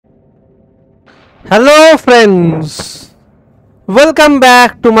Hello friends, welcome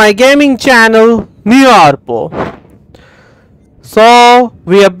back to my gaming channel Nearpo. So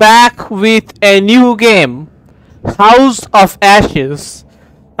we are back with a new game, House of Ashes.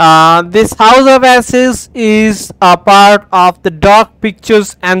 This House of Ashes is a part of the Dark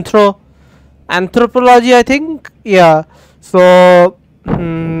Pictures Anthology, I think. Yeah. So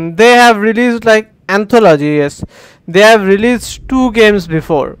they have released like anthology. Yes, they have released two games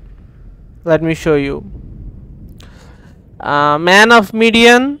before. Let me show you. Man of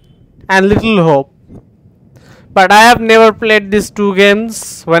Medan and Little Hope. But I have never played these two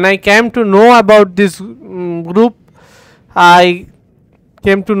games. When I came to know about this group, I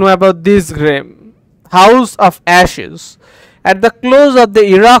came to know about this game, House of Ashes. At the close of the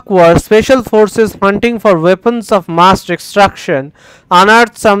Iraq War, special forces hunting for weapons of mass destruction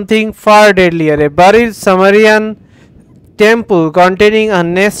unearthed something far deadlier, a buried Sumerian temple containing a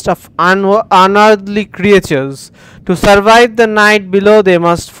nest of unearthly creatures. To survive the night below, they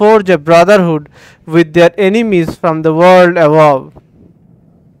must forge a brotherhood with their enemies from the world above.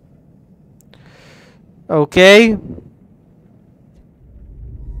 Okay.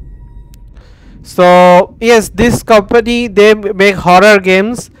 So yes, this company, they make horror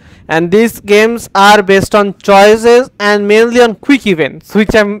games, and these games are based on choices and mainly on quick events,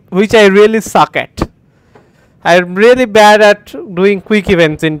 which I really suck at. I'm really bad at doing quick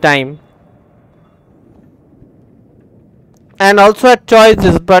events in time, and also at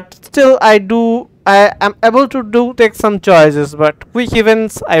choices, but still I am able to take some choices, but quick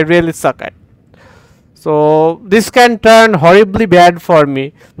events I really suck at. So this can turn horribly bad for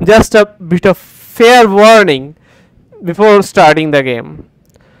me. Just a bit of fair warning before starting the game.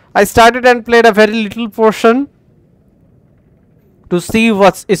 I started and played a very little portion to see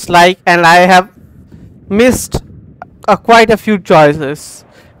what it's like, and I have missed quite a few choices,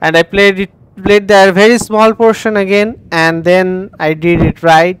 and I played the very small portion again, and then I did it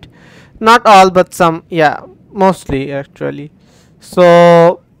right. Not all, but some. Yeah, mostly actually.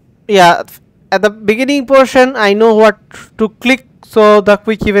 So yeah, at the beginning portion I know what to click, so the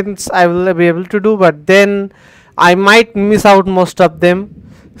quick events I will be able to do, but then I might miss out most of them.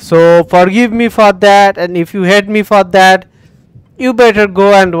 So forgive me for that, and if you hate me for that, you better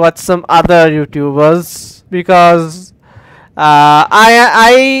go and watch some other YouTubers, because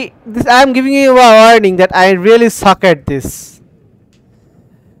I'm giving you a warning that I really suck at this.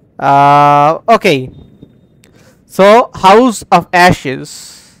 Okay. So House of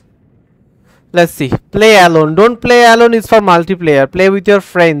Ashes. Let's see. Play alone. Don't play alone. It's for multiplayer. Play with your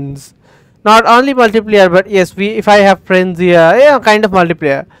friends. Not only multiplayer, but yes, if I have friends here, yeah, kind of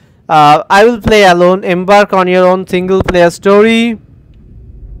multiplayer. I will play alone. Embark on your own single player story.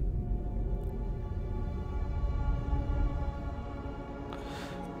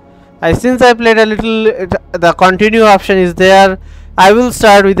 Since I played a little, the continue option is there. I will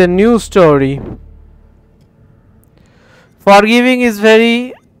start with a new story. Forgiving is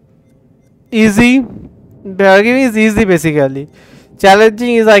very easy. Forgiving is easy basically.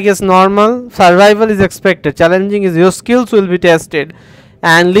 Challenging is, I guess, normal. Survival is expected. Challenging is your skills will be tested.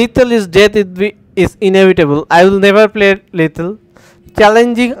 And lethal is death is inevitable. I will never play lethal.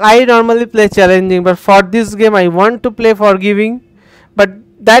 Challenging, I normally play challenging, but for this game I want to play forgiving. But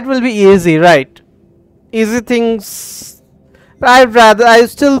that will be easy, right? Easy things, I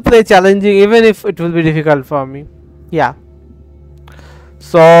still play challenging even if it will be difficult for me. Yeah.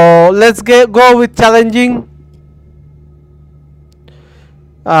 So let's go with challenging.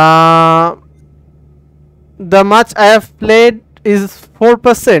 The much I have played is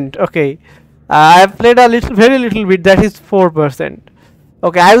 4%. Okay. I have played a little, very little bit. That is 4%.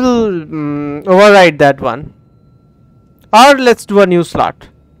 Okay, I will override that one. Or let's do a new slot.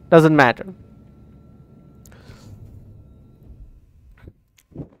 Doesn't matter.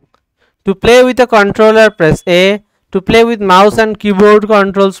 To play with a controller, press A. To play with mouse and keyboard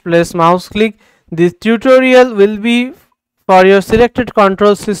controls, press mouse click. This tutorial will be for your selected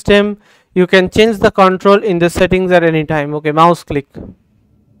control system. You can change the control in the settings at any time. Okay, mouse click.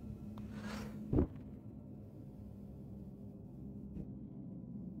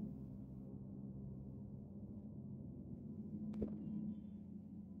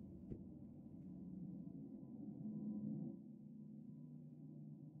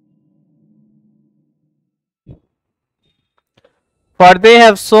 For they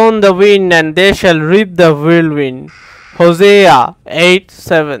have sown the wind, and they shall reap the whirlwind. Hosea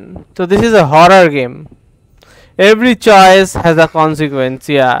 8:7. So this is a horror game. Every choice has a consequence.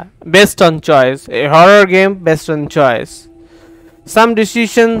 Yeah, based on choice. A horror game based on choice. Some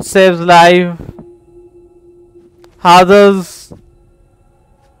decision saves life. Others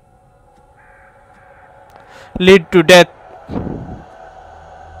lead to death.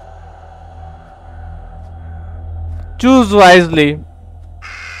 Choose wisely.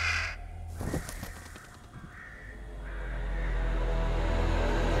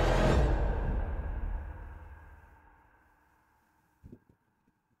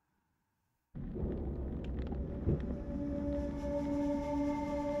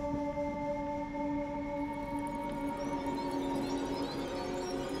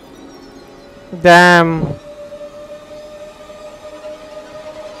 Damn.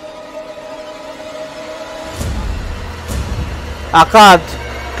 Akkad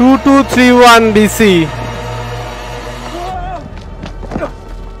 2231 BC.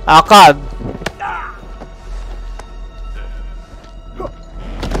 Akkad.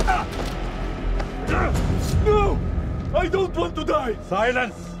 No! I don't want to die!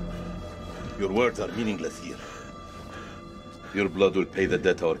 Silence! Your words are meaningless here. Your blood will pay the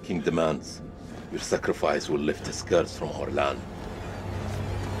debt our king demands. Your sacrifice will lift his curse from our land.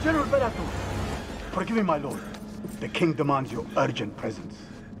 General Berato, forgive me, my lord. The king demands your urgent presence.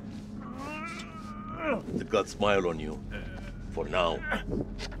 The gods smile on you. For now.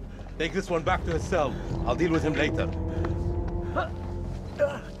 Take this one back to his cell. I'll deal with him later.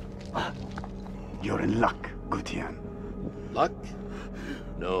 You're in luck, Gutian. Luck?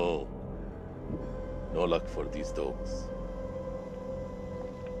 No. No luck for these dogs.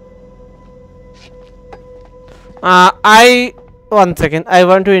 One second. I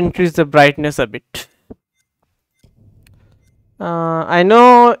want to increase the brightness a bit. I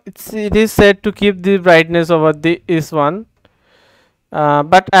know it is said to keep the brightness over this one,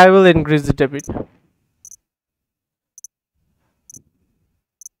 but I will increase it a bit.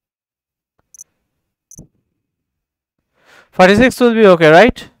 $46 will be okay,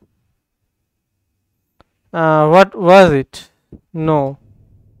 right? What was it? No.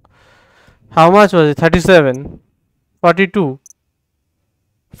 How much was it? 37, 42,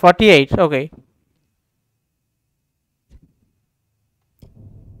 48. Okay.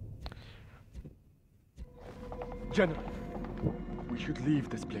 General, we should leave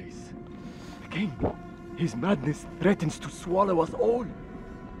this place. The king, his madness threatens to swallow us all.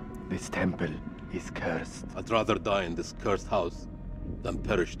 This temple is cursed. I'd rather die in this cursed house than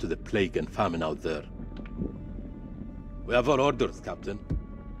perish to the plague and famine out there. We have our orders, Captain.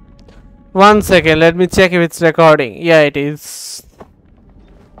 1 second, let me check if it's recording. Yeah, it is.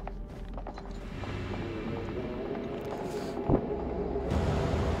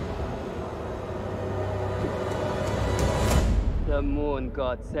 The moon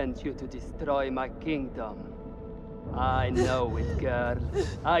god sent you to destroy my kingdom. I know it, girl.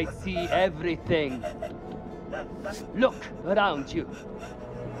 I see everything. Look around you.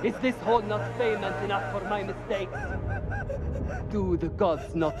 Is this hall not famous enough for my mistakes? Do the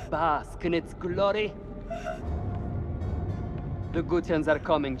gods not bask in its glory? The Gutians are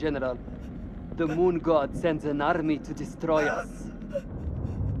coming, General. The moon god sends an army to destroy us.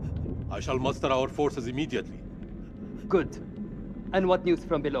 I shall muster our forces immediately. Good. And what news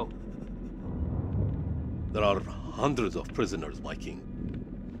from below? There are hundreds of prisoners, my king.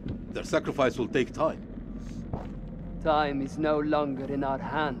 Their sacrifice will take time. Time is no longer in our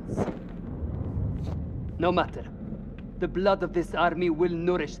hands. No matter. The blood of this army will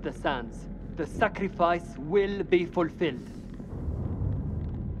nourish the sands. The sacrifice will be fulfilled.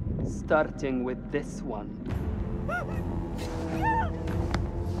 Starting with this one.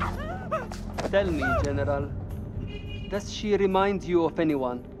 Tell me, General, does she remind you of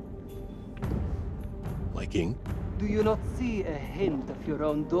anyone? My king? Do you not see a hint of your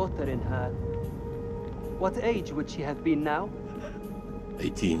own daughter in her? What age would she have been now?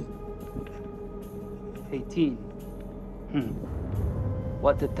 18. 18.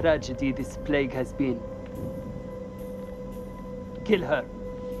 What a tragedy this plague has been. Kill her.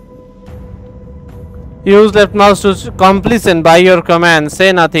 Use left mouse to completion by your command.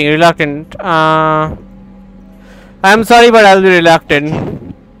 Say nothing. Reluctant. I'm sorry, but I'll be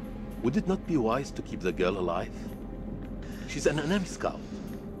reluctant. Would it not be wise to keep the girl alive? She's an enemy scout.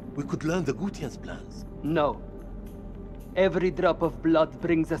 We could learn the Gutian's plans. No. Every drop of blood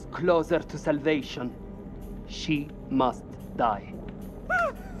brings us closer to salvation. She must die.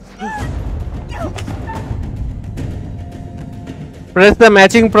 Press the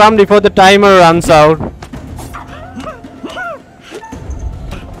matching prompt before the timer runs out.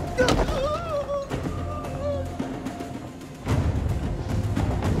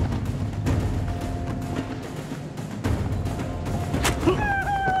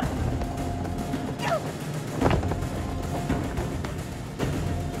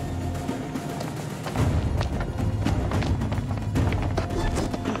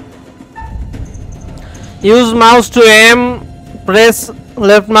 Use mouse to aim. Press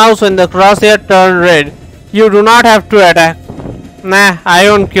left mouse when the crosshair turn red. You do not have to attack. Nah, I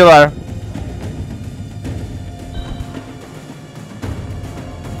won't kill her.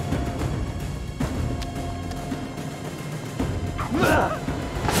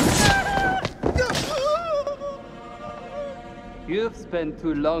 You've spent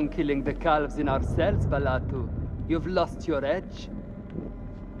too long killing the calves in our cells, Balatu. You've lost your edge.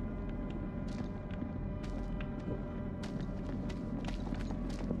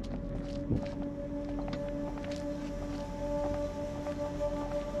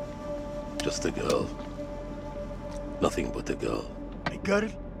 Just a girl. Nothing but a girl. A girl?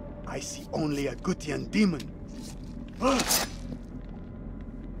 I see only a Gutian demon.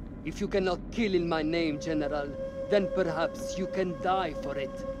 If you cannot kill in my name, General, then perhaps you can die for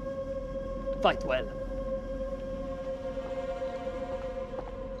it. Fight well.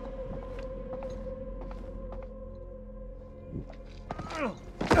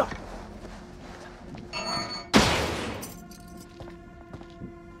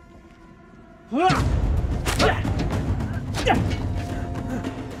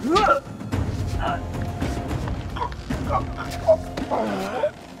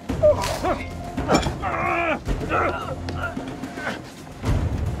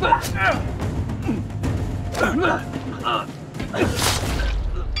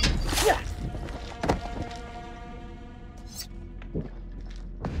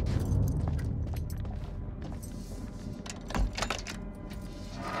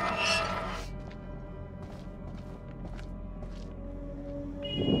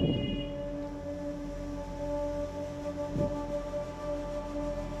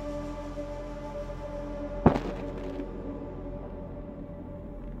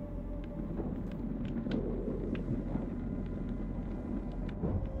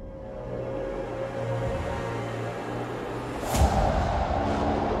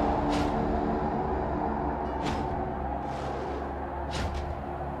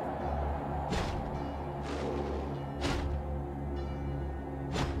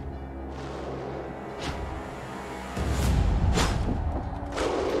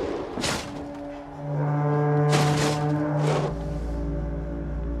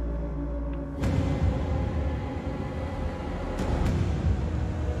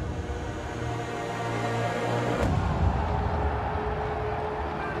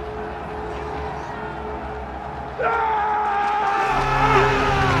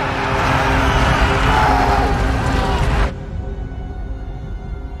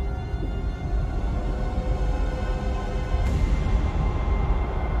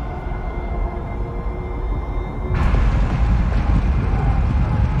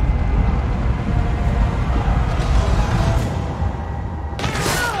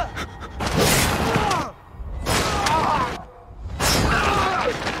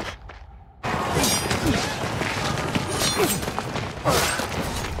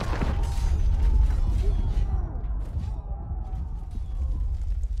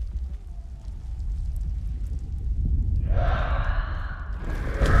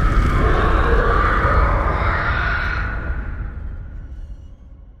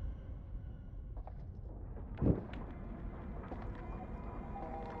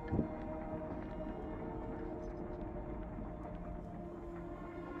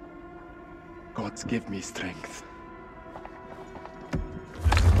 Gods give me strength.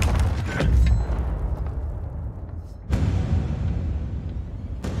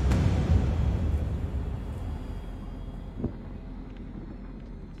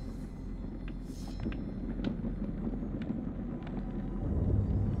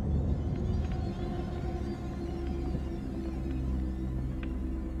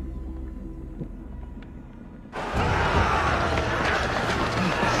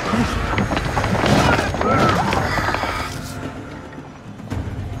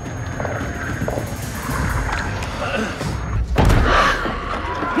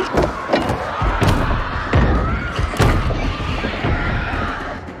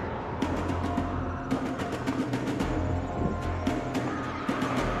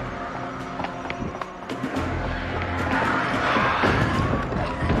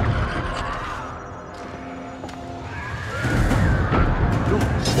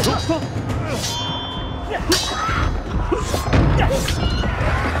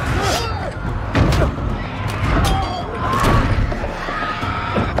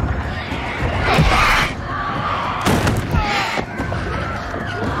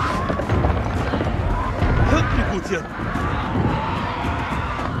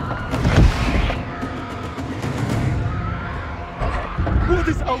 What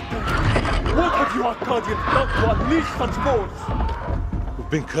is out there? What have you Akkadians done to unleash such force? We've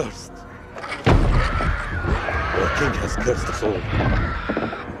been cursed. Our king has cursed us all. We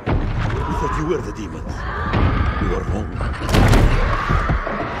thought you were the demons. We were wrong.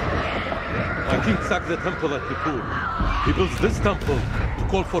 Our king sacked the temple at Nippur. He builds this temple to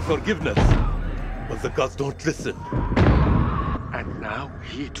call for forgiveness. But the gods don't listen. And now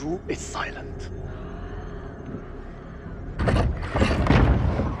he too is silent.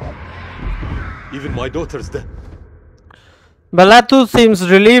 Even my daughter's dead. Balatu seems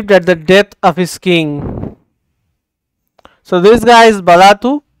relieved at the death of his king. So this guy is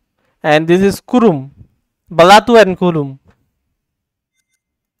Balatu and this is Kurum. Balatu and Kurum.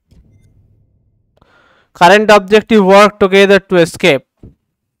 Current objective: work together to escape.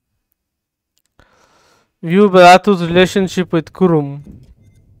 View Balatu's relationship with Kurum.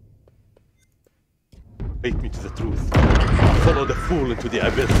 Take me to the truth. Follow the fool into the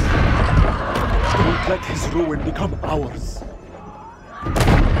abyss. Don't let his ruin become ours.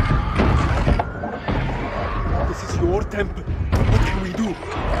 This is your temple. What can we do?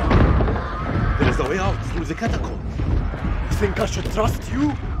 There is a way out through the catacombs. You think I should trust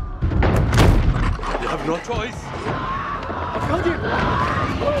you? You have no choice. Akkadian!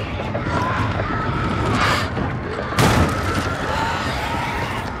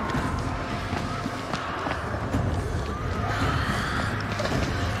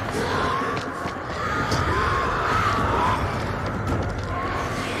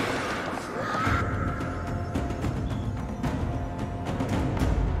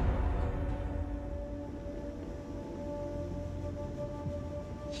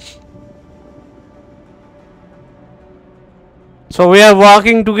 So we are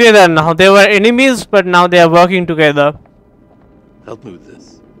working together now. They were enemies, but now they are working together. Help me with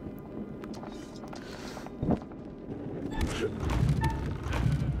this.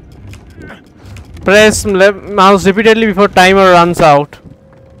 Press mouse repeatedly before timer runs out.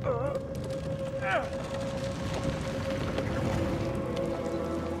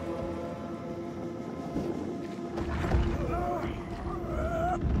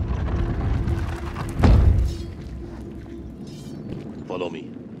 Follow me.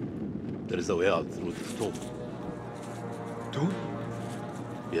 There is a way out through this tomb. Tomb?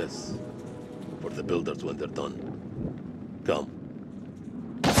 Yes. For the builders when they're done. Come.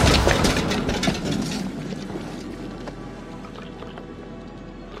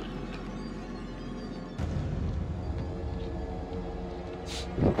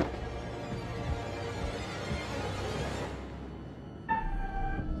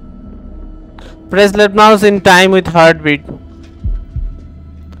 Press left mouse in time with heartbeat.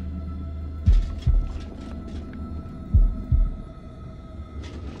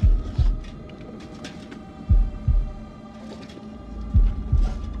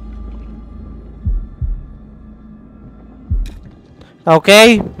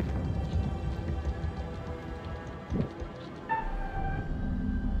 Okay.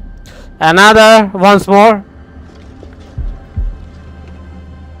 Another, once more.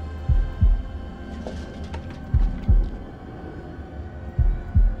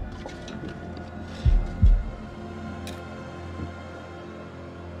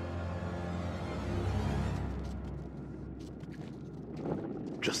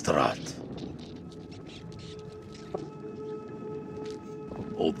 Just a rat.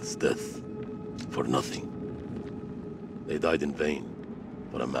 All this death for nothing. They died in vain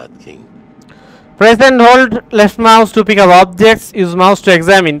for a mad king. Press and hold left mouse to pick up objects. Use mouse to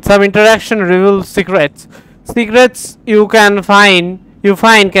examine. Some interaction reveals secrets. Secrets you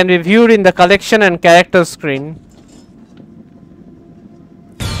find can be viewed in the collection and character screen.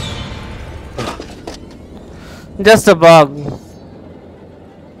 Just a bug.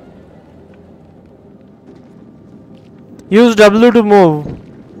 Use W to move.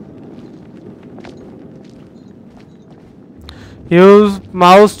 Use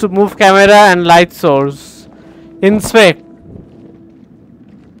mouse to move camera and light source. Inspect.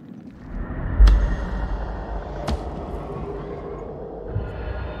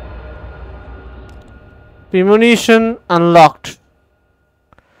 Premonition unlocked.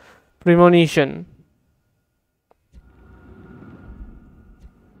 Premonition.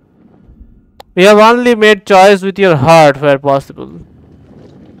 We have only made choice with your heart where possible.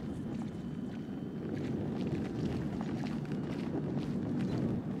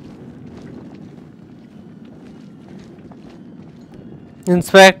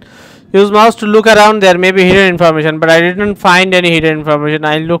 Inspect. Use mouse to look around. There may be hidden information, but I didn't find any hidden information.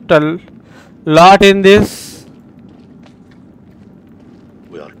 I looked a lot in this.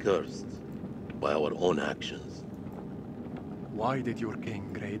 We are cursed by our own actions. Why did your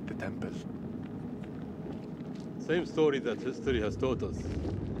king raid the temple? Same story that history has taught us.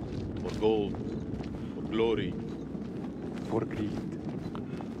 For gold, for glory. For greed.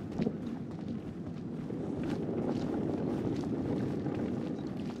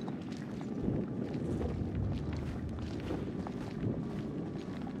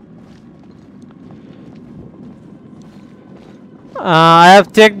 I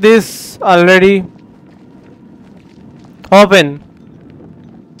have checked this already. Open.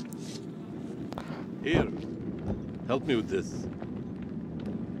 Here, help me with this.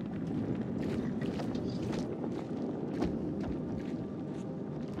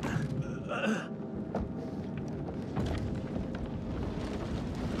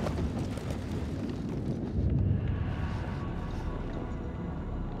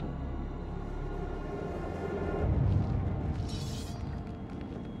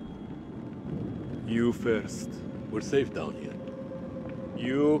 You first. We're safe down here.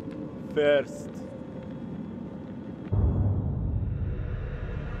 You first.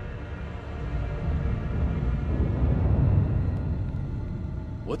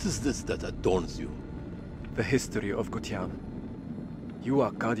 What is this that adorns you? The history of Gutian. You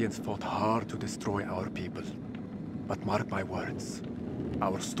Akkadians fought hard to destroy our people. But mark my words,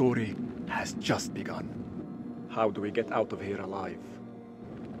 our story has just begun. How do we get out of here alive?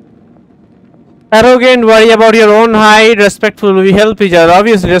 Arrogant, worry about your own height, respectful, we help each other,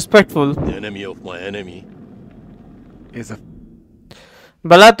 obviously respectful. The enemy of my enemy. Is a...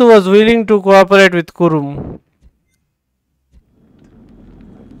 Balatu was willing to cooperate with Kurum.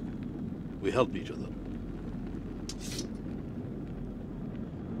 We help each other.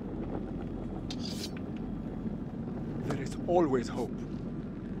 There is always hope.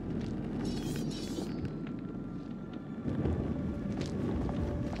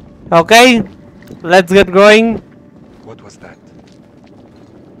 Okay, let's get going. What was that?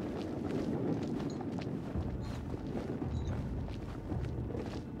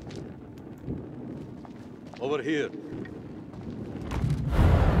 Over here.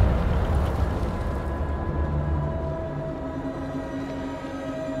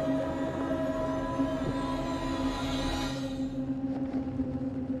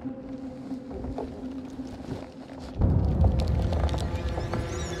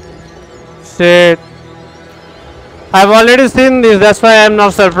 Shit. I've already seen this, that's why I'm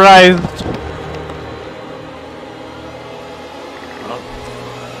not surprised.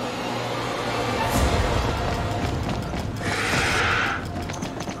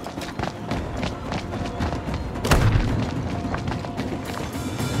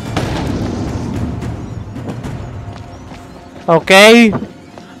 Okay.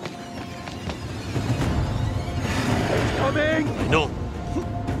 Coming! I know.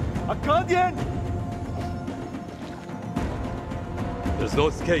 Akkadian! There's no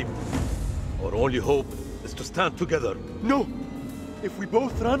escape. Our only hope is to stand together. No! If we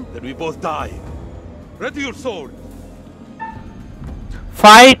both run, Then we both die. Ready your sword.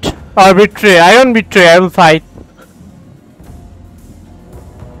 Fight or betray? I don't betray, I will fight.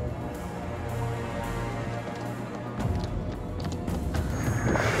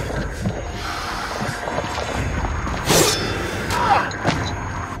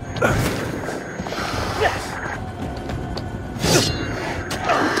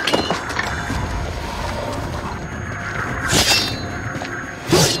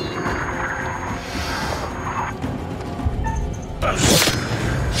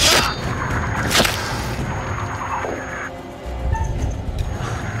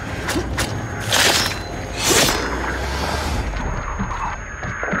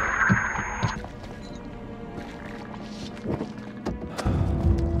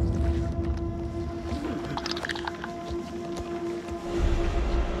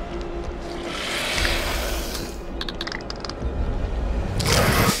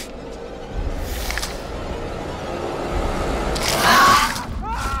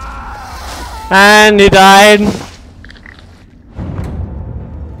 And he died.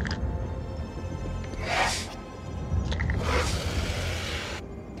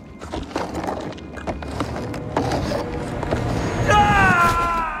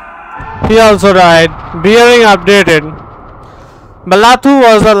 He also died. Bearing updated. Balatu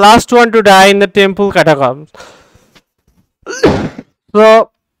was the last one to die in the temple catacombs.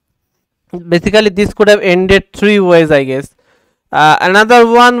 So basically this could have ended three ways, I guess. Another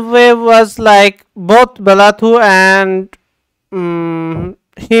one way was like both Balatu and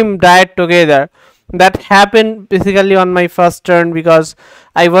him died together. That happened basically on my first turn because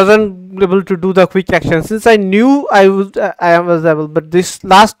I wasn't able to do the quick action. Since I knew I was able, but these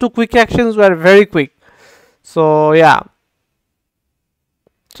last two quick actions were very quick. So yeah,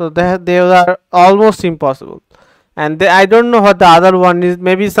 So they are almost impossible. And I don't know what the other one is.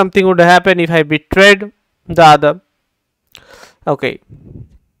 Maybe something would happen if I betrayed the other. Okay.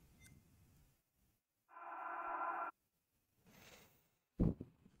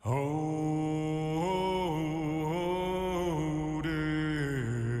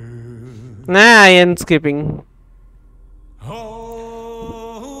 Nah, I ain't skipping.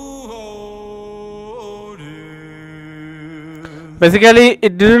 Basically,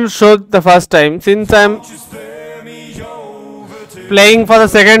 it didn't show the first time. Since I'm playing for the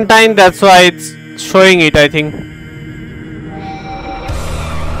second time, that's why it's showing it, I think.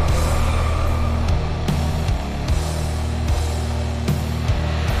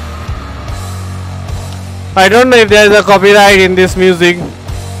 I don't know if there is a copyright in this music.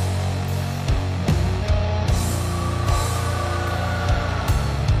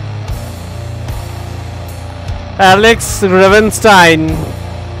 Alex Gravenstein.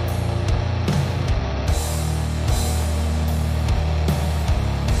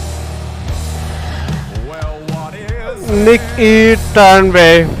 Nick E.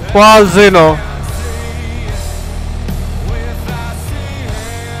 Tarabay. Paul Zinno.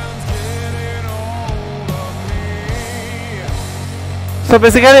 So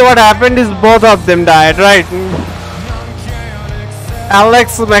basically what happened is both of them died, right?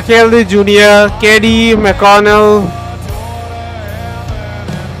 Alex McKelvey Jr., KD McConnell,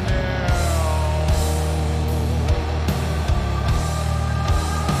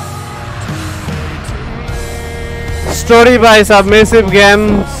 story by Supermassive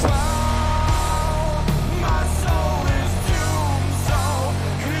Games.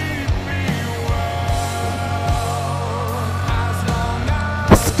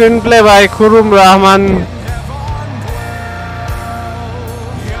 Screenplay by Khurram Rahman.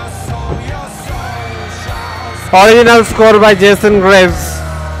 Original score by Jason Graves.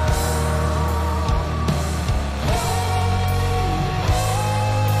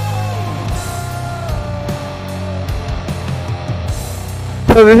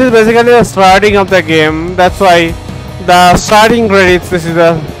 So this is basically the starting of the game. That's why the starting credits. This is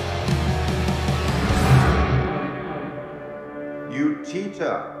the. You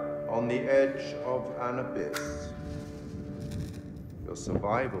teeter on the edge of an abyss. Your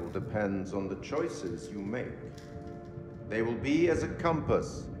survival depends on the choices you make. They will be as a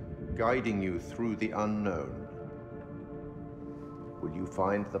compass, guiding you through the unknown. Will you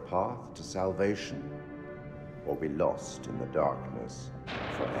find the path to salvation, or be lost in the darkness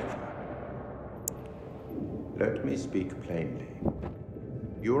forever? Let me speak plainly.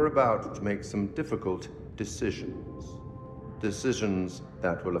 You're about to make some difficult decisions. Decisions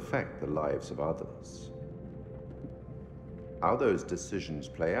that will affect the lives of others. How those decisions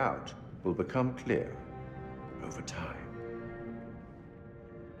play out will become clear over time.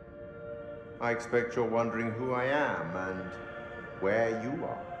 I expect you're wondering who I am and where you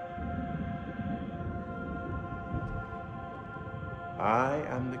are. I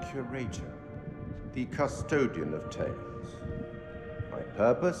am the Curator, the custodian of tales. My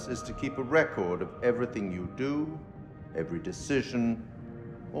purpose is to keep a record of everything you do, every decision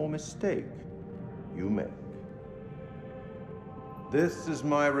or mistake you make. This is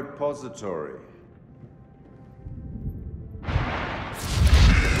my repository.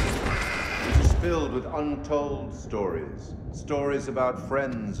 It is filled with untold stories. Stories about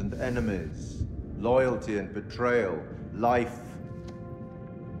friends and enemies, loyalty and betrayal, life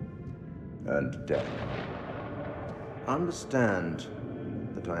and death. Understand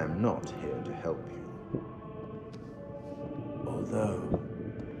that I am not here to help you. Although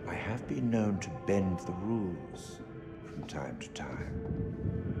I have been known to bend the rules from time to time.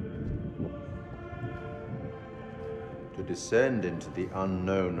 To descend into the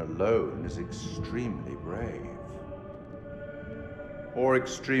unknown alone is extremely brave. Or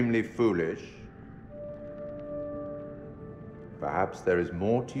extremely foolish. Perhaps there is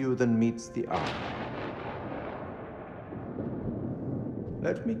more to you than meets the eye.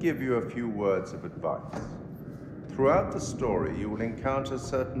 Let me give you a few words of advice. Throughout the story, you will encounter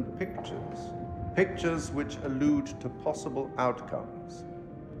certain pictures. Pictures which allude to possible outcomes.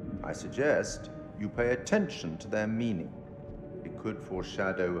 I suggest you pay attention to their meaning. It could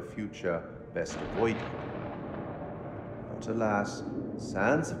foreshadow a future best avoided. But alas,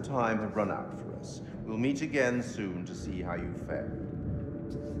 sands of time have run out for us. We'll meet again soon to see how you fared.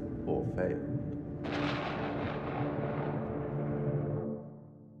 Or failed.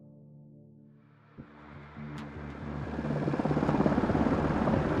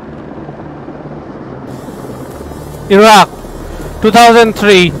 Iraq,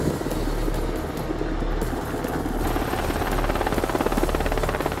 2003.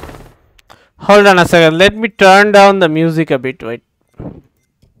 Hold on a second. Let me turn down the music a bit. Wait.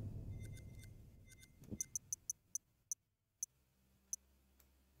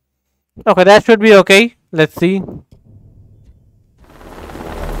 Okay, that should be okay. Let's see.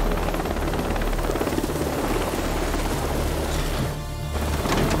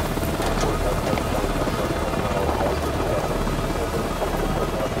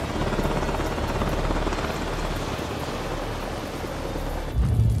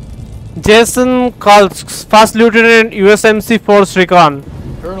 Jason Kolchek, First Lieutenant USMC Force Recon.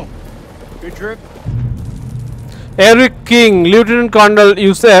 Colonel, good trip? Eric King, Lieutenant Colonel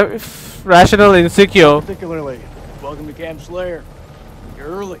USAF Rational Insecure. Particularly, welcome to Camp Slayer. You're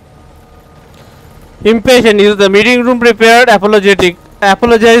early. Impatient, is the meeting room prepared? Apologetic.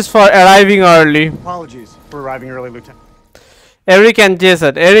 Apologize for arriving early. Apologies for arriving early, Lieutenant. Eric and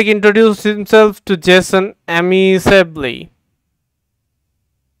Jason. Eric introduced himself to Jason amicably.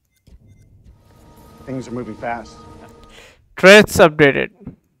 Things are moving fast. Threats updated.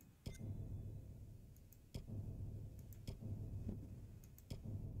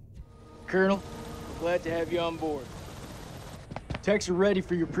 Colonel, glad to have you on board. Techs are ready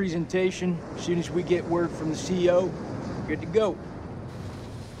for your presentation. As soon as we get word from the CEO, good to go.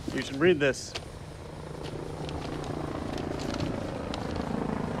 You should read this.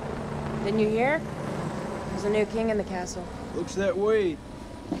 Didn't you hear? There's a new king in the castle. Looks that way.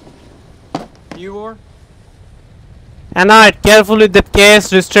 You are? Anna, careful with that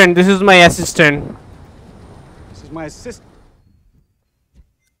case restraint. This is my assistant. This is my assistant.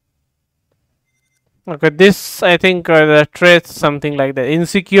 Okay, this I think are the traits, something like that.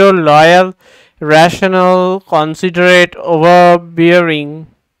 Insecure, loyal, rational, considerate, overbearing,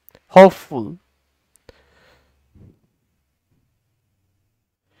 hopeful.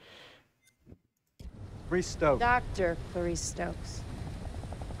 Reese Stokes. Dr. Clarice Stokes.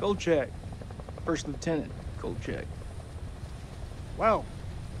 Kolchek. First Lieutenant Kolchek. Wow.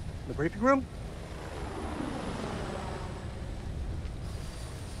 The briefing room?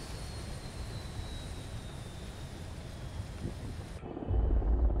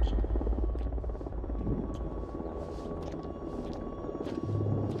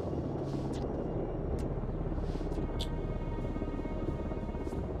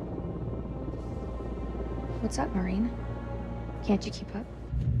 What's up, Marine? Can't you keep up?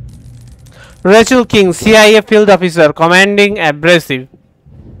 Rachel King, CIA Field Officer, Commanding Abrasive.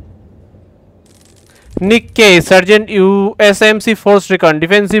 Nick K, Sergeant USMC Force Recon,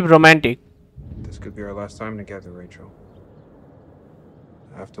 Defensive Romantic. This could be our last time together, Rachel.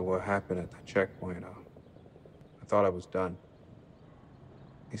 After what happened at the checkpoint, I thought I was done.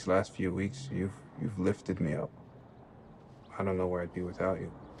 These last few weeks, you've lifted me up. I don't know where I'd be without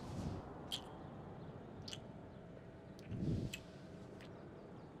you.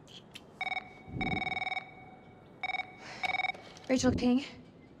 Rachel King?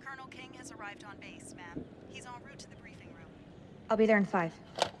 Colonel King has arrived on base, ma'am. He's en route to the briefing room. I'll be there in 5.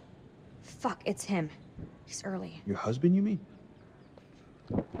 Fuck, it's him. He's early. Your husband, you mean?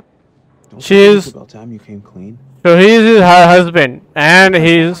 She's about time you came clean. So he is her husband,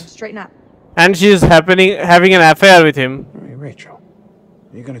 and Straighten up. and she's having an affair with him. Hey, Rachel,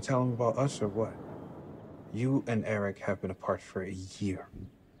 are you gonna tell him about us or what? You and Eric have been apart for a year.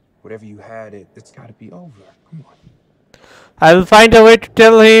 Whatever you had, it's gotta be over. Come on. I'll find a way to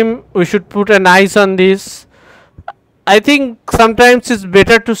tell him we should put an eyes on this. I think sometimes it's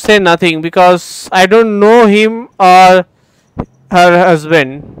better to say nothing because I don't know him or her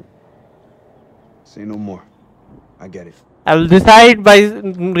husband. Say no more. I get it. I'll decide by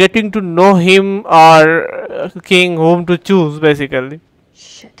getting to know him or King whom to choose, basically.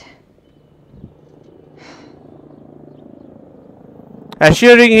 Shit.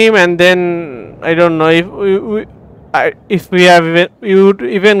 Assuring him, and then I don't know if we would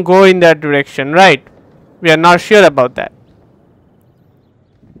even go in that direction, right? We are not sure about that.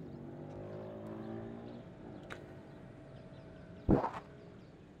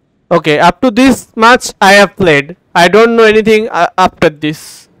 Okay, up to this much I have played. I don't know anything after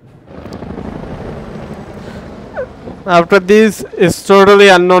this. After this is totally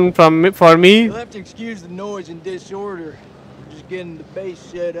unknown for me. You'll have to excuse the noise and disorder. We're just getting the base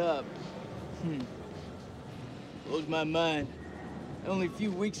set up. Blows my mind. Only a few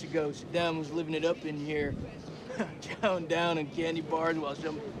weeks ago, Saddam was living it up in here. Chowing down on candy bars while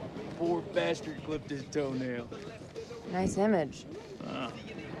some poor bastard clipped his toenail. Nice image.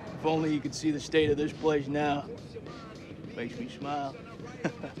 If only you could see the state of this place now. Makes me smile.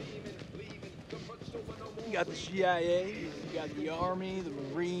 You got the CIA, you got the Army, the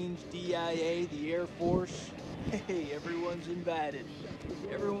Marines, DIA, the Air Force. Hey, everyone's invited.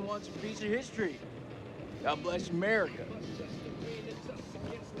 Everyone wants a piece of history. God bless America.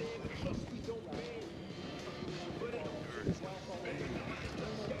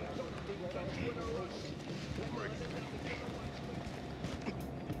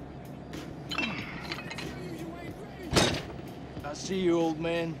 I see you, old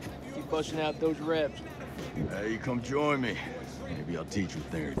man. Keep busting out those reps. Hey, come join me. Maybe I'll teach you a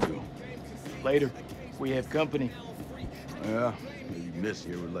thing or two. Later. We have company. Yeah, maybe Miss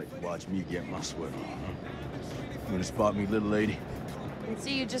here would like to watch me get my sweat on, huh? You wanna spot me, little lady? Can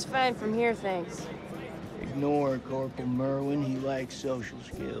see you just fine from here, thanks. Ignore Corporal Merwin. He lacks social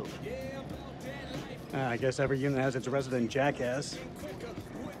skills. I guess every unit has its resident jackass.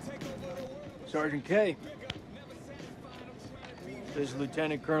 Sergeant K. This is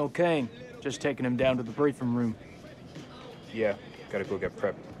Lieutenant Colonel Kane. Just taking him down to the briefing room. Yeah, gotta go get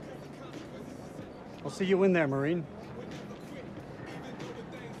prepped. I'll see you in there, Marine.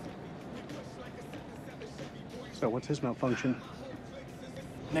 So what's his malfunction?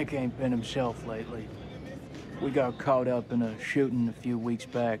 Nick ain't been himself lately. We got caught up in a shooting a few weeks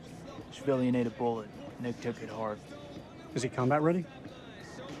back. Civilian ate a bullet. Nick took it hard. Is he combat ready?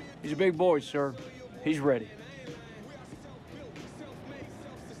 He's a big boy, sir. He's ready.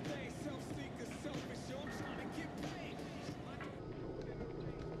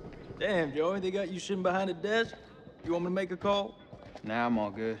 Damn, Joey, they got you sitting behind a desk? You want me to make a call? Nah, I'm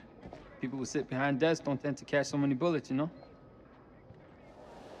all good. People who sit behind desks don't tend to catch so many bullets, you know?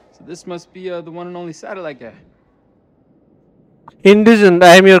 So this must be the one and only satellite guy. Indigent,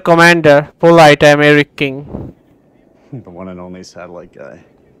 I am your commander. Polite, I am Eric King. The one and only satellite guy.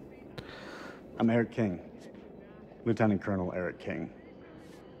 I'm Eric King. Lieutenant Colonel Eric King.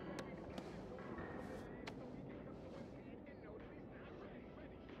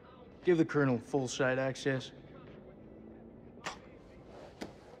 Give the Colonel full site access.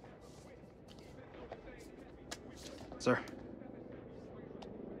 Sir.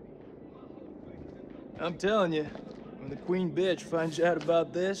 I'm telling you, when the Queen bitch finds out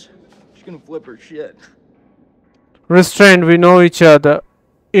about this, she's gonna flip her shit. Restrained, we know each other.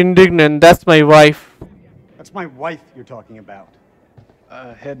 Indignant, that's my wife. That's my wife you're talking about.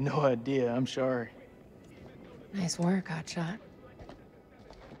 I had no idea, I'm sorry. Nice work, hotshot.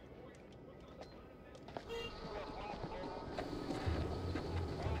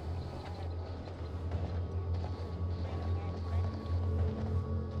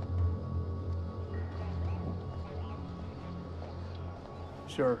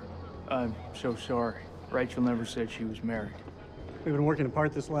 Sir, I'm so sorry. Rachel never said she was married. We've been working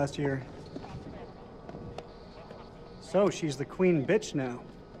apart this last year. So, she's the queen bitch now.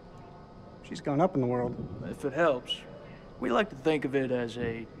 She's gone up in the world. If it helps, we like to think of it as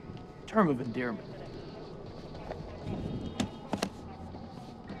a term of endearment.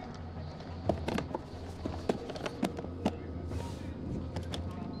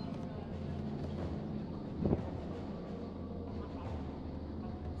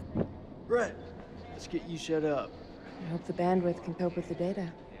 Brett, let's get you set up. I hope the bandwidth can cope with the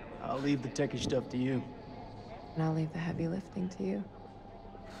data. I'll leave the techie stuff to you. And I'll leave the heavy lifting to you.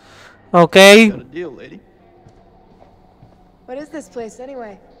 Okay. Got a deal, lady. What is this place,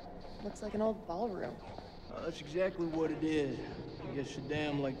 anyway? Looks like an old ballroom. That's exactly what it is. I guess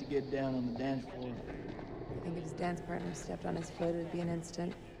Saddam liked to get down on the dance floor. I think if his dance partner stepped on his foot, it'd be an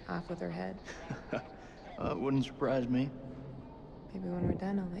instant off with her head. It wouldn't surprise me. Maybe when we're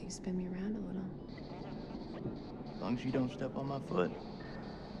done, I'll let you spin me around a little. As long as you don't step on my foot.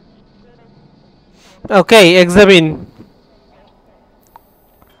 Okay, examine.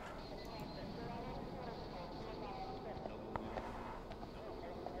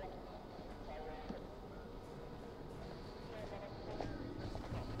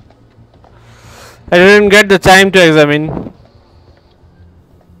 I didn't get the time to examine.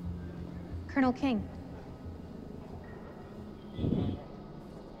 Colonel King.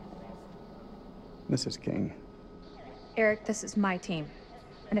 Mrs. King. Eric, this is my team.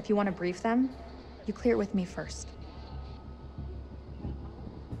 And if you want to brief them, you clear it with me first.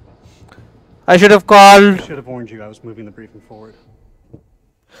 I should have called. I should have warned you I was moving the briefing forward.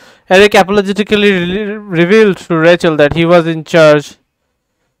 Eric apologetically revealed to Rachel that he was in charge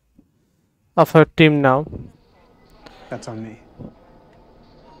of her team now. That's on me.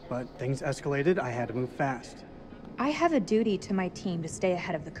 But things escalated, I had to move fast. I have a duty to my team to stay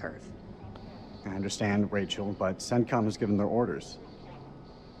ahead of the curve. I understand, Rachel, but CENTCOM has given their orders.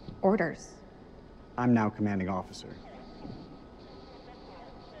 Orders? I'm now commanding officer.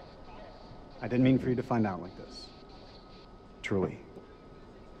 I didn't mean for you to find out like this. Truly.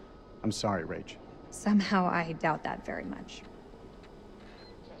 I'm sorry, Rach. Somehow I doubt that very much.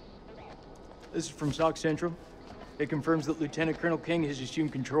 This is from SOC Central. It confirms that Lieutenant Colonel King has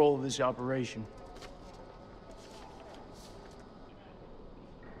assumed control of this operation.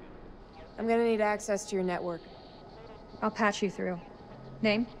 I'm gonna need access to your network. I'll patch you through.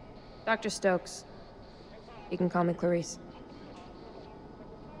 Name? Dr. Stokes. You can call me Clarice.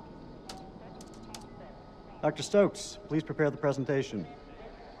 Dr. Stokes, please prepare the presentation.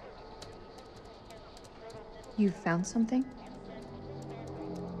 You found something?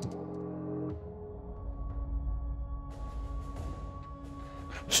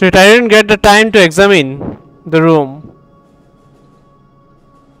 Shit, I didn't get the time to examine the room.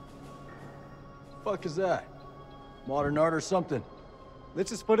 Fuck is that? Modern art or something?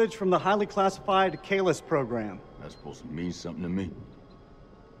 This is footage from the highly classified Kalis program. That's supposed to mean something to me.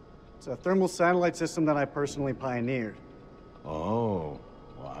 It's a thermal satellite system that I personally pioneered. Oh,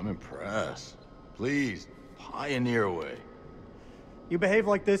 well, I'm impressed. Please, pioneer away. You behave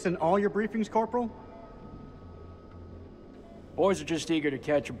like this in all your briefings, Corporal? Boys are just eager to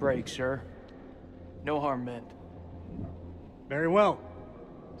catch a break, sir. No harm meant. Very well.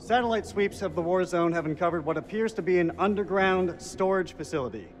 Satellite sweeps of the war zone have uncovered what appears to be an underground storage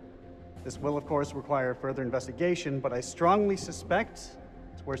facility. This will, of course, require further investigation, but I strongly suspect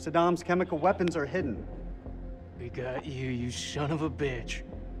it's where Saddam's chemical weapons are hidden. We got you, you son of a bitch.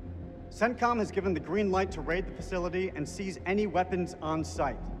 CENTCOM has given the green light to raid the facility and seize any weapons on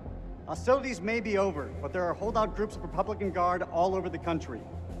site. Hostilities may be over, but there are holdout groups of Republican Guard all over the country.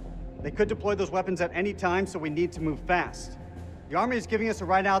 They could deploy those weapons at any time, so we need to move fast. The Army is giving us a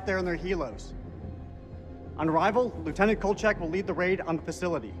ride out there in their helos. On arrival, Lieutenant Kolchek will lead the raid on the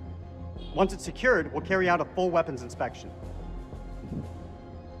facility. Once it's secured, we'll carry out a full weapons inspection.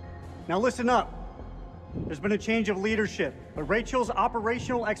 Now listen up. There's been a change of leadership, but Rachel's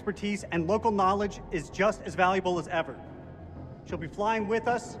operational expertise and local knowledge is just as valuable as ever. She'll be flying with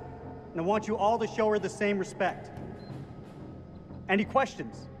us, and I want you all to show her the same respect. Any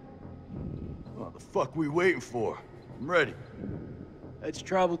questions? What the fuck we waiting for? I'm ready. That's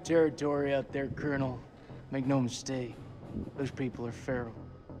tribal territory out there, Colonel. Make no mistake. Those people are feral.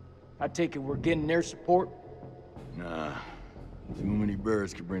 I take it we're getting their support? Nah. Too many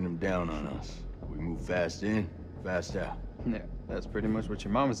birds could bring them down on us. We move fast in, fast out. Yeah, that's pretty much what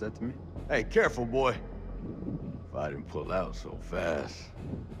your mama said to me. Hey, careful, boy. If I didn't pull out so fast,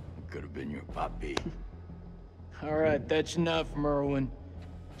 it could have been your papi. All right, that's enough, Merwin.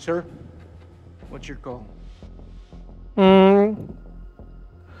 Sir, what's your call?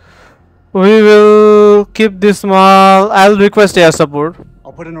 We will keep this small. I'll request air support.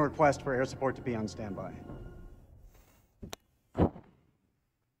 I'll put in a request for air support to be on standby.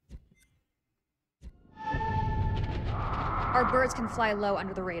 Our birds can fly low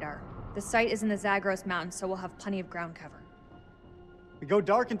under the radar. The site is in the Zagros Mountains, so we'll have plenty of ground cover. We go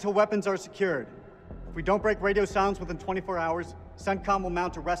dark until weapons are secured. If we don't break radio sounds within 24 hours, CENTCOM will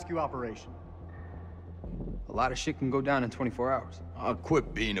mount a rescue operation. A lot of shit can go down in 24 hours. I'll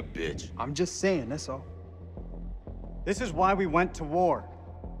quit being a bitch. I'm just saying, that's all. This is why we went to war.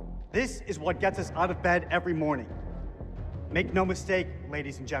 This is what gets us out of bed every morning. Make no mistake,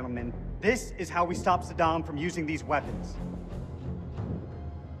 ladies and gentlemen, this is how we stop Saddam from using these weapons.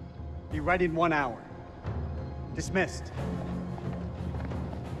 Be ready in 1 hour. Dismissed.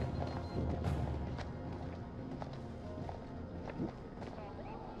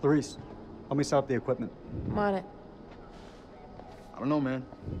 Clarice, help me set up the equipment. I'm on it. I don't know, man.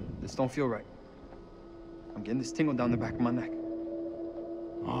 This don't feel right. I'm getting this tingle down the back of my neck.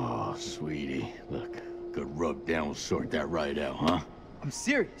 Oh, sweetie. Look, good rub down will sort that right out, huh? I'm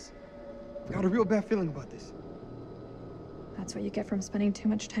serious. I've got a real bad feeling about this. That's what you get from spending too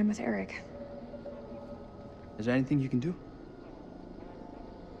much time with Eric. Is there anything you can do?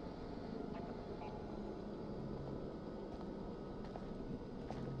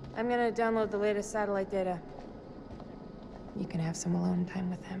 I'm gonna download the latest satellite data. You can have some alone time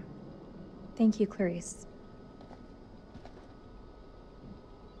with him. Thank you, Clarice.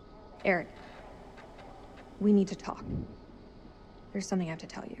 Eric, we need to talk. There's something I have to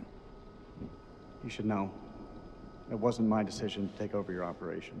tell you. You should know. It wasn't my decision to take over your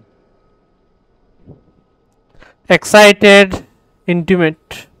operation. Excited,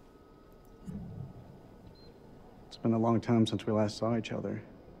 intimate. It's been a long time since we last saw each other.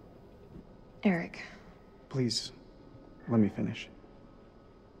 Eric. Please, let me finish.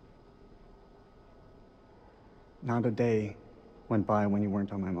 Not a day went by when you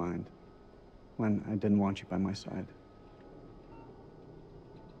weren't on my mind. When I didn't want you by my side.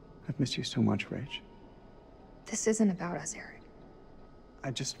 I've missed you so much, Rach. This isn't about us, Eric.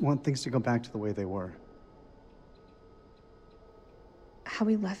 I just want things to go back to the way they were. How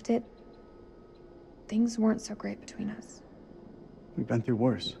we left it things weren't so great between us. We've been through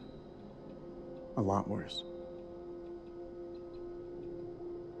worse. A lot worse.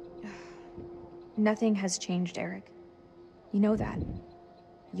 Nothing has changed, Eric. You know that.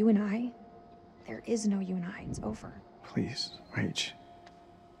 You and I, there is no you and I. It's over. Please, Rach.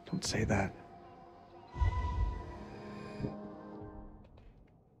 Don't say that.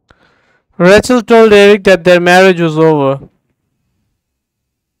 Rachel told Eric that their marriage was over.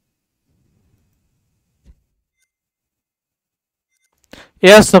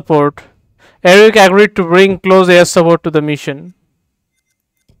 Air support. Eric agreed to bring close air support to the mission.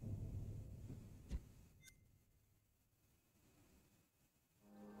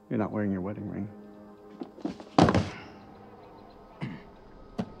 You're not wearing your wedding ring.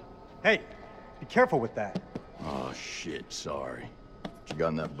 Hey, be careful with that. Oh, shit, sorry. What you got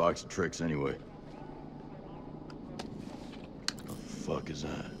in that box of tricks anyway? The fuck is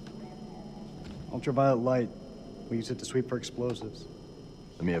that? Ultraviolet light. We use it to sweep for explosives.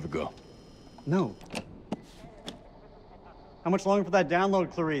 Let me have a go. No. How much longer for that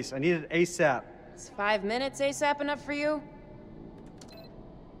download, Clarice? I need it ASAP. Is 5 minutes ASAP enough for you?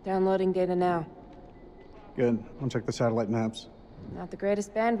 Downloading data now. Good. I'll check the satellite maps. Not the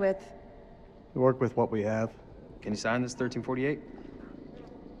greatest bandwidth. We work with what we have. Can you sign this 1348?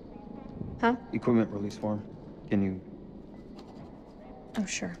 Huh? Equipment release form. Can you... Oh,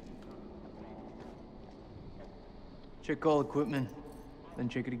 sure. Check all equipment, then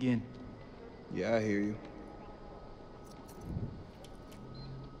check it again. Yeah, I hear you.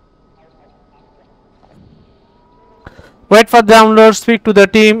 Wait for download, speak to the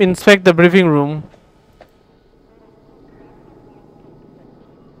team, inspect the briefing room.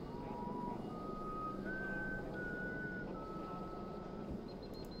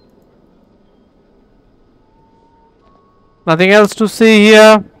 Nothing else to see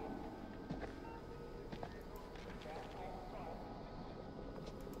here.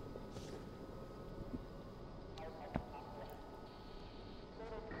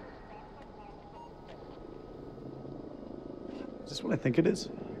 Is this what I think it is?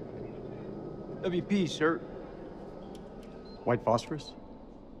 WP, sir. White phosphorus?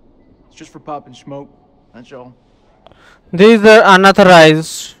 It's just for popping smoke. That's all. These are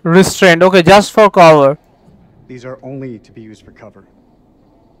unauthorized restraint. Okay, just for cover. These are only to be used for cover.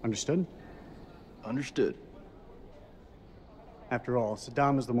 Understood? Understood. After all,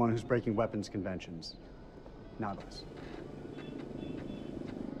 Saddam is the one who's breaking weapons conventions, not us.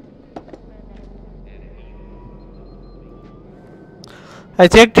 I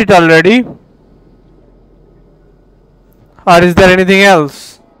checked it already. Or is there anything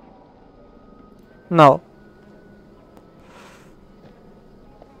else? No.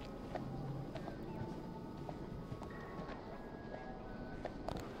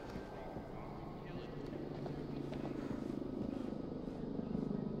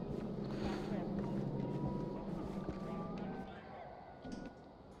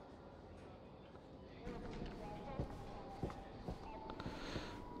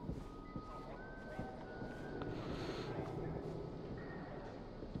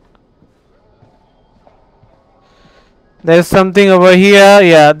 There's something over here.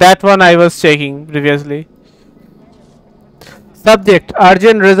 Yeah, that one I was checking previously. Subject,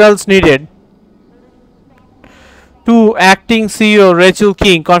 urgent results needed. To Acting CEO Rachel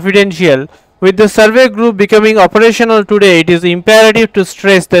King, confidential. With the survey group becoming operational today, it is imperative to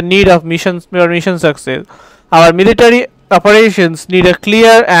stress the need of mission success. Our military operations need a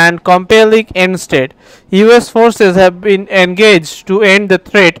clear and compelling end state. US forces have been engaged to end the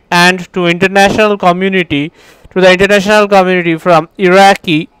threat and to the international community from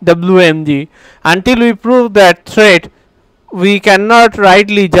Iraqi WMD. Until we prove that threat, we cannot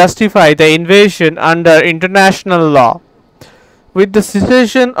rightly justify the invasion under international law. With the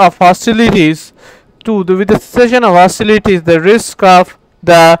cessation of hostilities, the risk of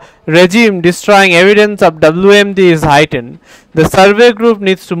the regime destroying evidence of WMD is heightened. The survey group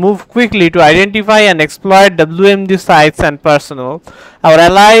needs to move quickly to identify and exploit WMD sites and personnel. Our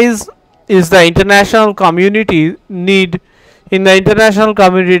allies is the international community need reassurance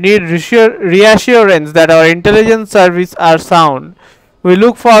that our intelligence services are sound. We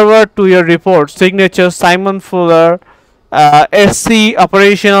look forward to your report. Signature Simon Fuller, SC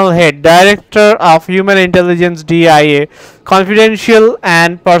Operational Head, Director of Human Intelligence DIA, confidential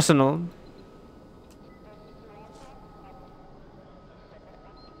and personal.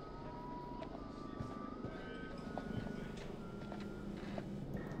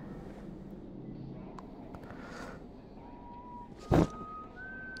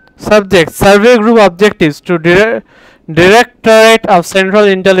 Subject, survey group objectives to direct Directorate of Central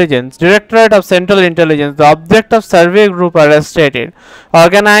Intelligence. Directorate of Central Intelligence. The object of survey group are stated: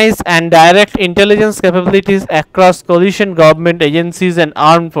 organize and direct intelligence capabilities across coalition government agencies and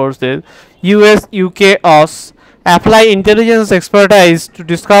armed forces, US, UK, OSS. Apply intelligence expertise to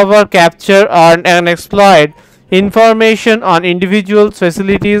discover, capture, and exploit information on individuals,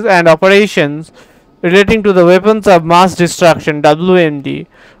 facilities, and operations relating to the weapons of mass destruction (WMD).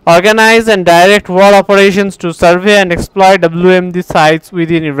 Organize and direct war operations to survey and exploit WMD sites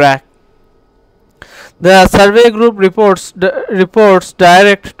within Iraq. The survey group reports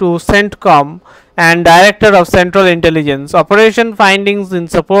direct to CENTCOM and Director of Central Intelligence. Operation findings in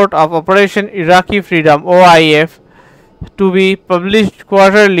support of Operation Iraqi Freedom (OIF) to be published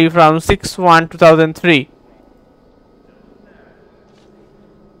quarterly from 6/1/2003.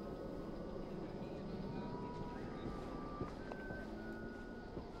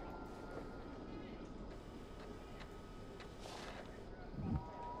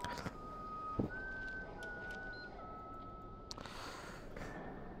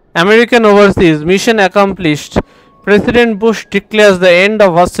 American overseas mission accomplished. President Bush declares the end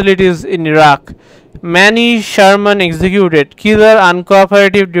of hostilities in Iraq. Manny Sherman executed. Killer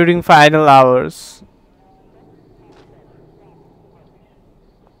uncooperative during final hours.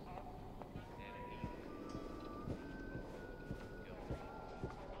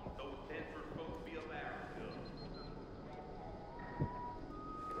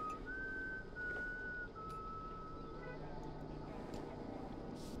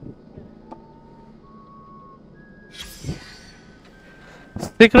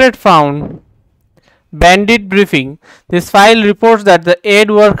 Secret found. Bandit briefing. This file reports that the aid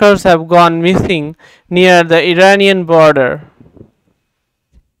workers have gone missing near the Iranian border.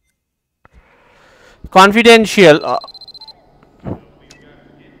 Confidential.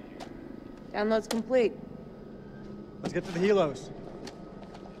 Download's complete. Let's get to the helos.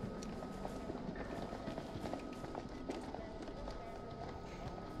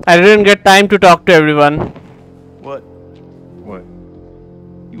 I didn't get time to talk to everyone. What? What?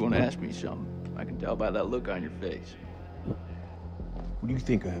 You want to ask me something? I can tell by that look on your face. What do you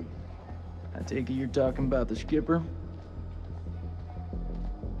think of him? I take it you're talking about the skipper?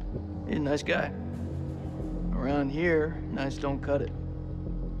 He's a nice guy. Around here, nice don't cut it.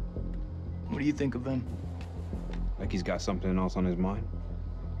 What do you think of him? Like he's got something else on his mind?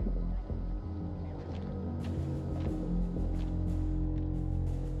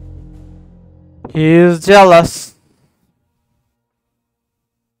 He is jealous.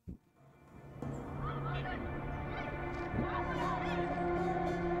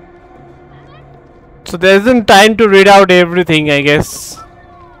 So there isn't time to read out everything, I guess.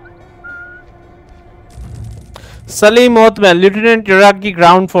 Salim Othman, Lieutenant Iraqi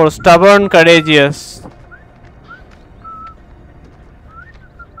Ground Force, stubborn, courageous.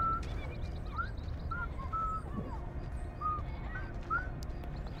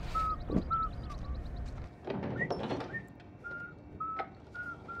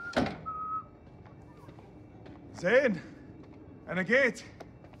 زين أنا جيت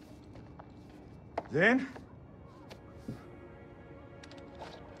زين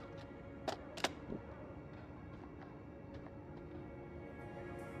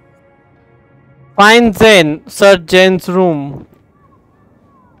Find Zain, search Zain's room.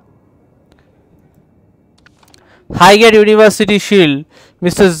 Highgate University Shield,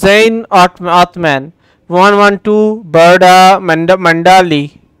 Mr. Zain Othman, 112 Burda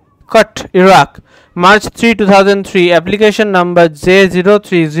Mandali, Kut, Iraq, March 3, 2003, application number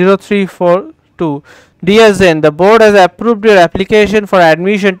J030342. Dear Zain, the board has approved your application for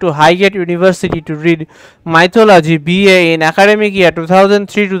admission to Highgate University to read Mythology BA in academic year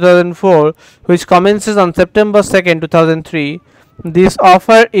 2003-2004, which commences on September 2nd, 2003. This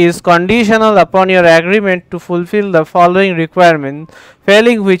offer is conditional upon your agreement to fulfill the following requirements,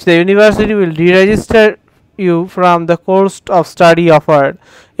 failing which the university will deregister you from the course of study offered.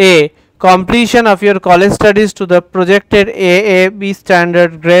 A. Completion of your college studies to the projected AAB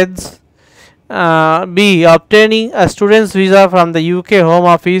standard grades. B. Obtaining a student's visa from the UK Home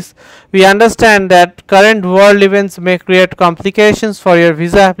Office. We understand that current world events may create complications for your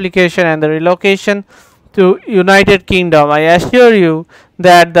visa application and the relocation to United Kingdom. I assure you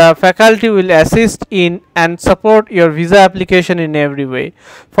that the faculty will assist in and support your visa application in every way.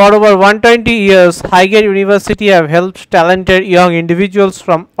 For over 120 years, Highgate University have helped talented young individuals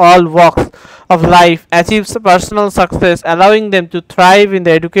from all walks of life achieve personal success, allowing them to thrive in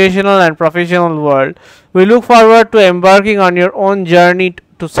the educational and professional world. We look forward to embarking on your own journey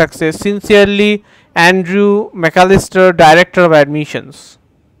to success. Sincerely, Andrew McAllister, Director of Admissions.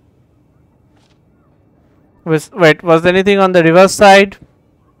 Wait, was there anything on the reverse side?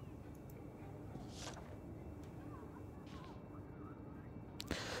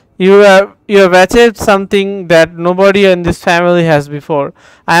 You have achieved something that nobody in this family has before.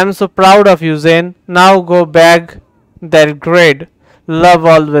 I am so proud of you, Zane. Now go bag that grade. Love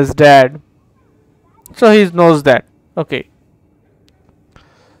always, Dad. So he knows that. Okay.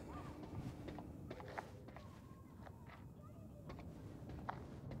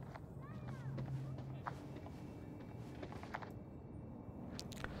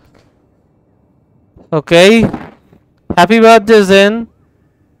 Okay. Happy birthday, Zane.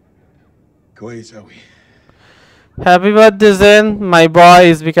 Happy birthday, Zen. My boy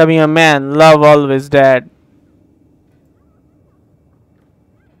is becoming a man. Love always, Dad.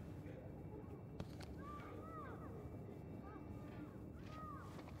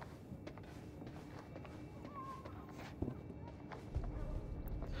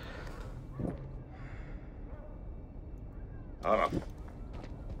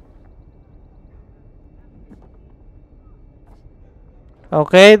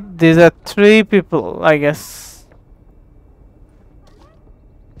 Okay, these are 3 people, I guess.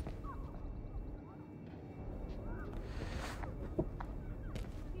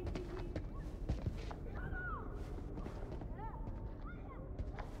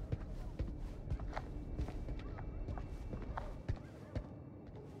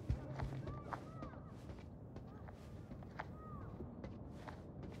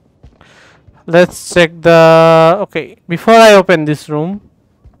 Let's check the... Okay, before I open this room,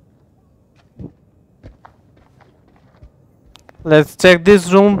 let's check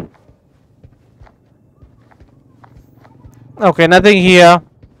this room. Okay, nothing here.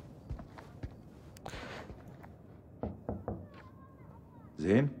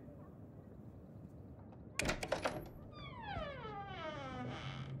 Zane?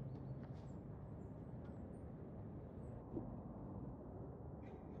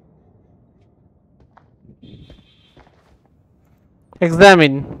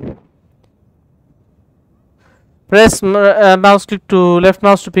 Examine. Press mouse click to left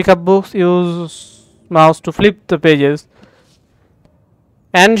mouse to pick up books. Use mouse to flip the pages.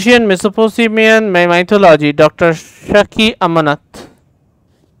 Ancient Mesopotamian mythology. Dr. Shaki Amanat.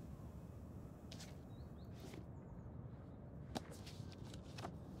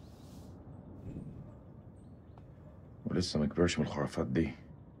 ولسه ما كبرش من الخرافات دي.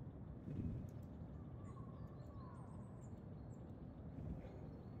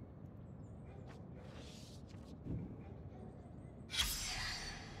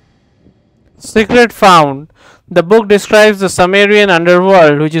 Secret found. The book describes the Sumerian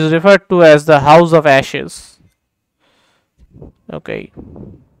underworld, which is referred to as the House of Ashes. Okay.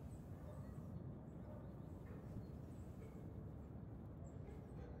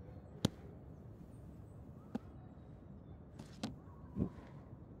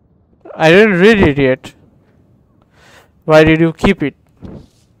 I didn't read it yet. Why did you keep it?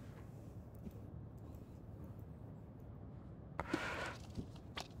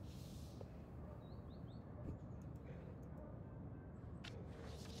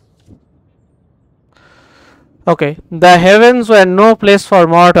 Okay, the heavens were no place for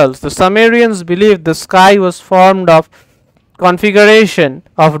mortals. The Sumerians believed the sky was formed of configuration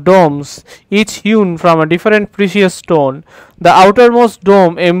of domes, each hewn from a different precious stone. The outermost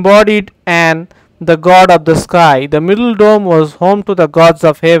dome embodied the god of the sky. The middle dome was home to the gods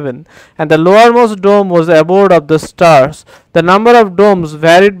of heaven, and the lowermost dome was the abode of the stars. The number of domes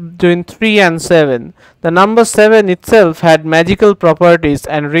varied between 3 and 7. The number 7 itself had magical properties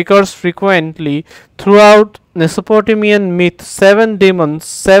and recurs frequently throughout Mesopotamian myth. 7 demons,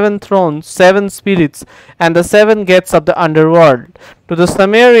 7 thrones, 7 spirits, and the 7 gates of the underworld. To the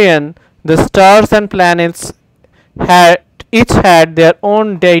Sumerian, the stars and planets each had their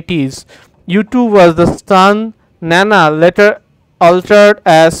own deities. Utu was the sun, Nana, later altered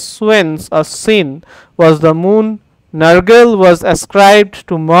as Swens or Sin, was the moon, Nergal was ascribed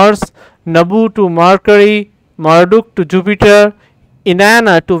to Mars, Nabu to Mercury, Marduk to Jupiter,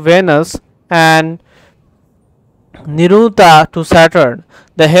 Inanna to Venus, and Niruta to Saturn.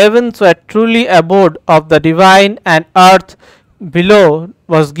 The heavens were truly abode of the divine, and earth below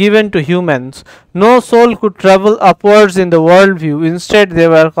was given to humans. No soul could travel upwards in the worldview. Instead, they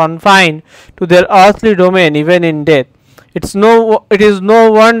were confined to their earthly domain even in death. It is no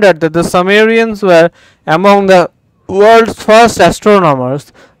wonder that the Sumerians were among the world's first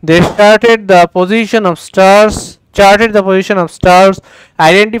astronomers. They charted the position of stars,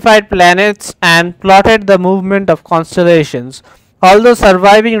 identified planets, and plotted the movement of constellations. Although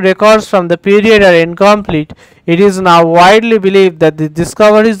surviving records from the period are incomplete, it is now widely believed that the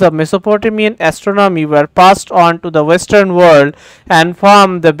discoveries of Mesopotamian astronomy were passed on to the Western world and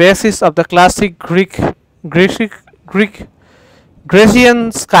formed the basis of the classic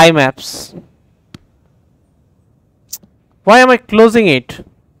Grecian sky maps. Why am I closing it?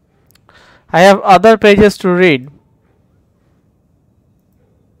 I have other pages to read.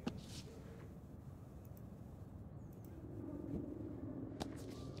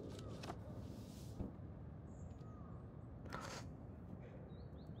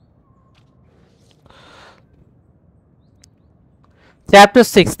 Chapter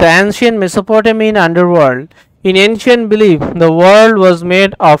 6: The Ancient Mesopotamian Underworld. In ancient belief, the world was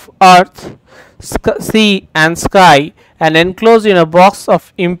made of earth, sea, and sky, and enclosed in a box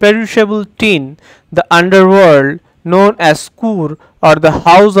of imperishable tin. The underworld, known as Kur or the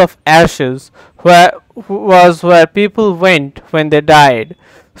House of Ashes, was where people went when they died.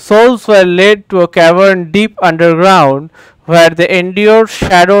 Souls were led to a cavern deep underground where they endured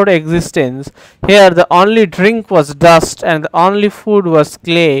shadowed existence. Here the only drink was dust and the only food was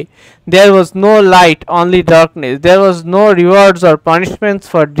clay. There was no light, only darkness. There was no rewards or punishments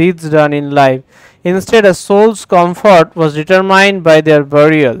for deeds done in life. Instead, a soul's comfort was determined by their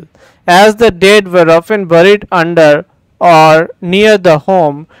burial. As the dead were often buried under or near the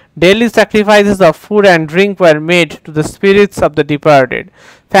home, daily sacrifices of food and drink were made to the spirits of the departed.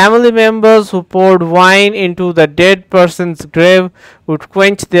 Family members who poured wine into the dead person's grave would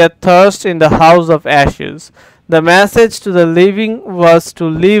quench their thirst in the house of ashes. The message to the living was to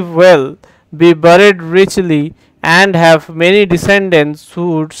live well, be buried richly, and have many descendants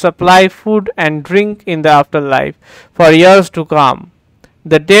who would supply food and drink in the afterlife for years to come.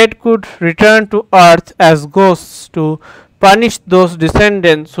 The dead could return to earth as ghosts to punish those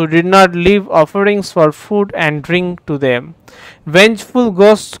descendants who did not leave offerings for food and drink to them. Vengeful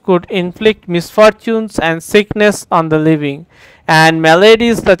ghosts could inflict misfortunes and sickness on the living, and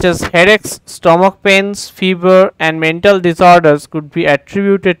maladies such as headaches, stomach pains, fever, and mental disorders could be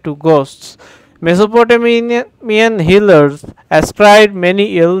attributed to ghosts. Mesopotamian healers ascribed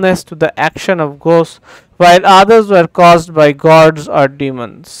many illness to the action of ghosts, while others were caused by gods or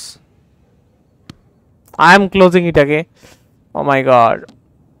demons. I am closing it again. Oh my god.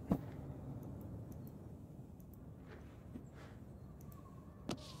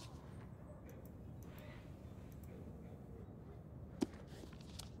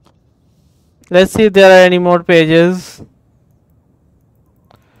 Let's see if there are any more pages.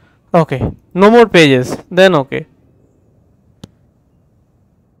 Okay, no more pages. Then okay.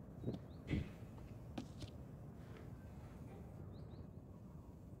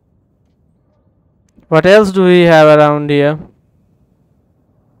 What else do we have around here?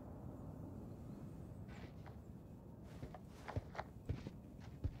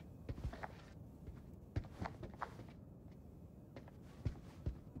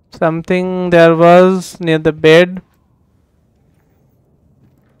 Something there was near the bed.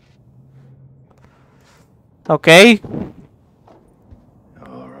 Okay.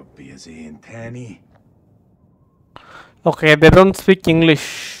 Okay, they don't speak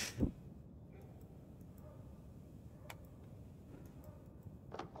English.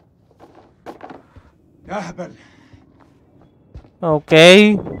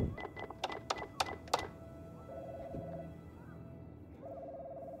 Okay.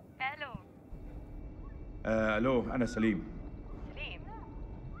 الو انا سليم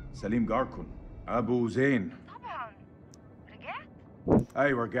سليم جاركون ابو زين. طبعا رجعت؟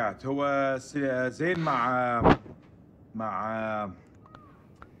 ايوه رجعت. هو زين مع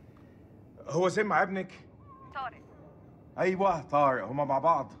هو زين مع ابنك طارق. ايوه طارق، هما مع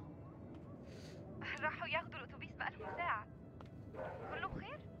بعض. راحوا ياخدوا الاتوبيس بقالهم ساعة. كله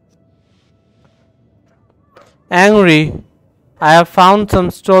بخير؟ Angry. I have found some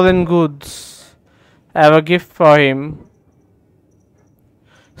stolen goods. I have a gift for him.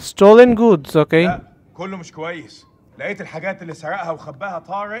 Stolen goods, okay? لا كله مش كويس. لقيت الحاجات اللي سرقها وخباها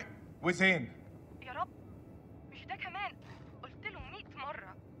طارق وزين. يا رب مش ده كمان، قلت له 100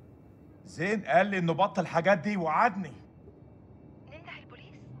 مرة. زين قال لي انه بطل الحاجات دي وعدني. ننده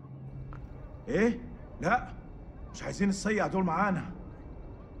البوليس؟ ايه؟ لا مش عايزين الصيع دول معانا.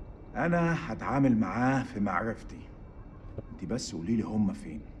 انا هتعامل معاه في معرفتي. انت بس قولي لي هم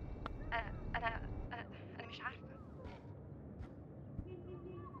فين. أنا مش عارفة.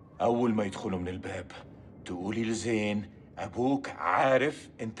 أول ما يدخلوا من الباب تقولي لزين أبوك عارف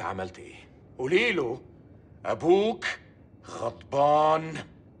أنت عملت إيه. قولي له أبوك غضبان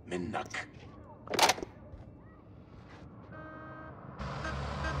منك.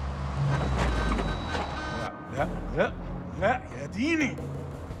 لا لا لا يا ديني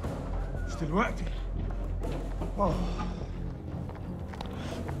مش دلوقتي.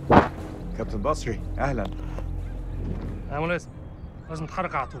 كابتن بصري اهلا. يا ملازم لازم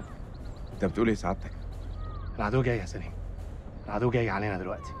نتحرك على طول. انت بتقول ايه سعادتك؟ العدو جاي يا سليم، العدو جاي علينا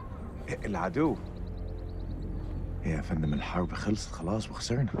دلوقتي. العدو؟ إيه يا فندم الحرب خلصت خلاص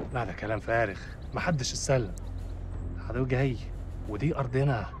وخسرنا. لا ده كلام فارغ، محدش اتسلم. العدو جاي ودي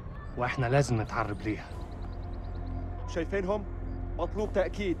ارضنا واحنا لازم نتعرب ليها. شايفينهم؟ مطلوب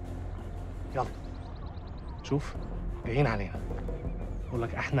تأكيد. يلا شوف جايين علينا. بقول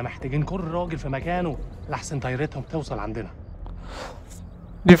لك احنا محتاجين كل راجل في مكانه لحسن طيارتهم توصل عندنا.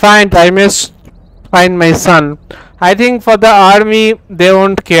 Defiant, I must find my son. I think for the army they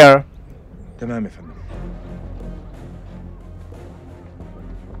won't care. تمام يا فندم.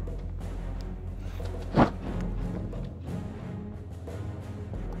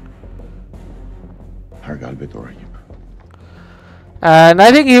 هرجع البيت قريب. And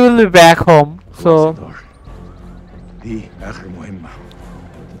I think he will be back home. So دي آخر مهمة.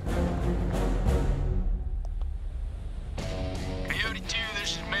 Coyote 2,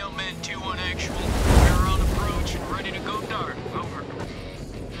 this is Mailman 2-1 actual. We're on approach and ready to go dark. Over.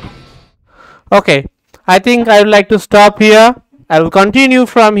 okay, I think I would like to stop here. I will continue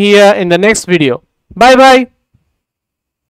from here in the next video. Bye bye.